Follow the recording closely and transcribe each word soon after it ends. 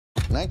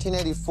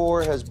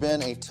1984 has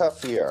been a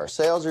tough year. Our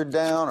sales are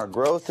down, our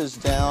growth is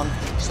down.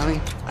 Sonny,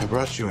 I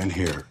brought you in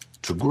here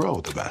to grow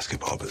the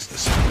basketball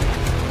business.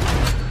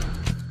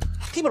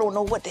 People don't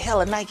know what the hell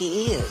a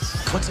Nike is.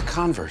 What's a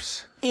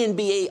Converse?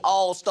 NBA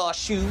All-Star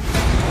shoe.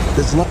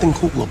 There's nothing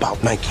cool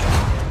about Nike.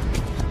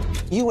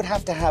 You would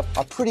have to have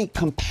a pretty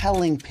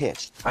compelling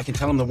pitch. I can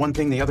tell them the one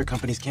thing the other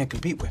companies can't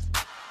compete with.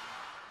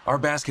 Our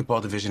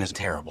basketball division is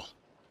terrible.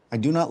 I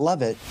do not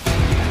love it.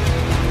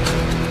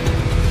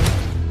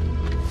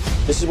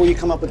 This is where you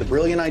come up with a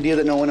brilliant idea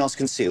that no one else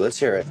can see. Let's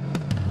hear it.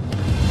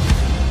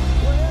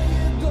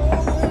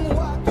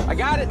 I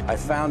got it. I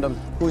found him.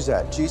 Who's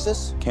that,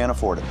 Jesus? Can't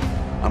afford it.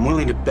 I'm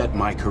willing to bet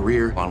my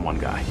career on one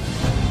guy.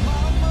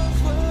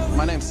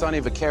 My name's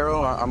Sonny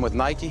Vaccaro. I'm with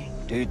Nike.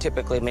 Do you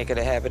typically make it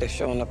a habit of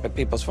showing up at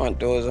people's front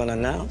doors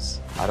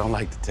unannounced? I don't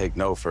like to take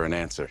no for an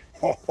answer.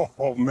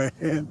 Oh,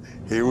 man.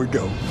 Here we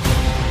go.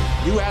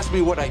 You ask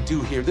me what I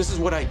do here. This is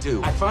what I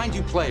do. I find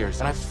you players,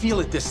 and I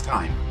feel it this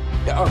time.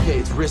 Yeah, okay,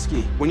 it's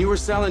risky. When you were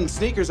selling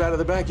sneakers out of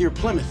the back of your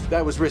Plymouth,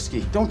 that was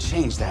risky. Don't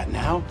change that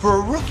now. For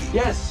a rookie?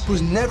 Yes.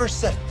 Who's never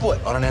set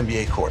foot on an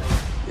NBA court.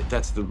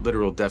 That's the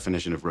literal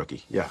definition of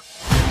rookie, yeah.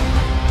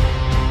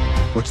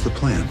 What's the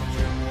plan?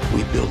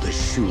 We build a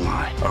shoe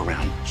line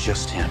around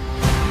just him.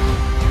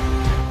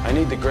 I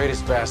need the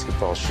greatest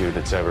basketball shoe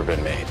that's ever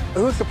been made.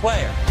 Who's the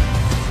player?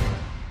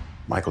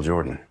 Michael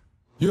Jordan.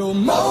 Your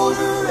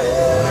motor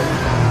is...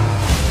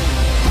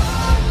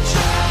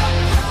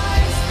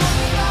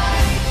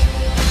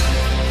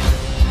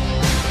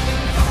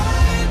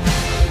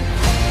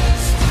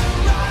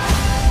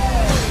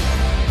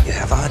 You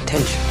have our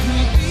attention.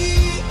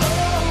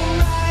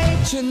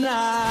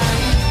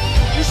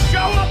 You show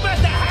up at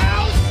the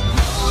house?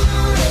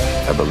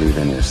 I believe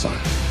in your son.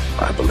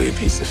 I believe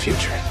he's the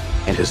future.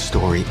 And his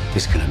story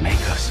is gonna make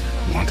us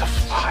want to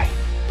fly.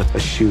 But a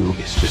shoe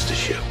is just a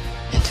shoe.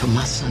 Until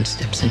my son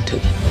steps into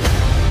it.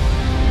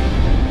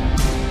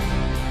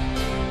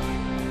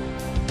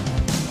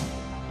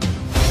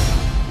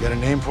 You got a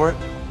name for it?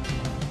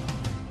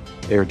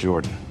 Air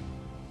Jordan.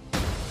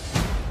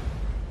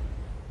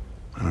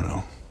 I don't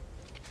know.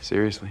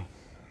 Seriously?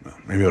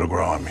 Maybe it'll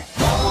grow on me.